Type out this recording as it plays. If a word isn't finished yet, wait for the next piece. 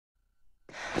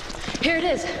Here it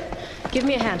is. Give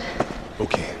me a hand.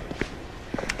 Okay.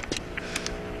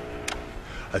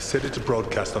 I've set it to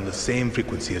broadcast on the same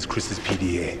frequency as Chris's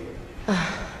PDA.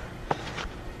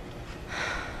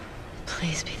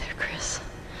 Please be there, Chris.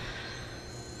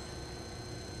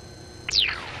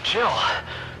 Jill,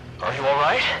 are you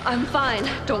alright? I'm fine.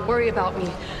 Don't worry about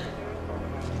me.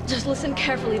 Just listen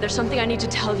carefully. There's something I need to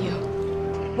tell you.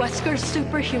 Wesker's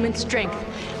superhuman strength,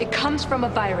 it comes from a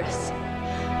virus.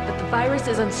 But the virus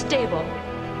is unstable.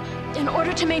 In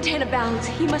order to maintain a balance,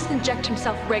 he must inject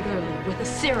himself regularly with a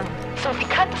serum. So if he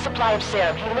cut the supply of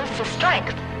serum, he loses his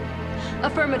strength.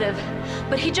 Affirmative.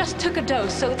 But he just took a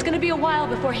dose, so it's gonna be a while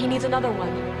before he needs another one.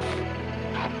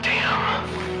 Damn.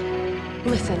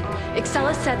 Listen,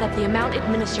 Excella said that the amount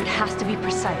administered has to be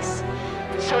precise.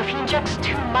 So if he injects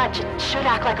too much, it should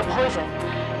act like a poison.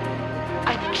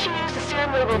 I think she used a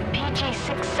serum labeled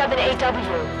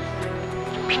PG67AW.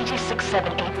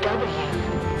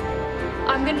 PG67AW.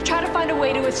 I'm gonna try to find a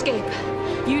way to escape.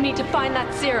 You need to find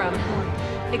that serum.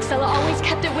 Excella always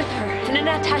kept it with her, in an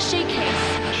attaché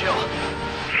case. Jill,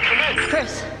 come in.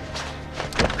 Chris?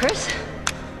 Chris?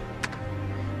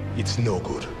 It's no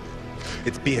good.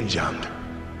 It's being jammed.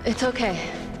 It's okay.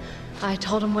 I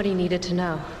told him what he needed to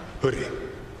know. Hurry.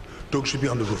 Doug should be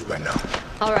on the roof by now.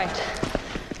 All right.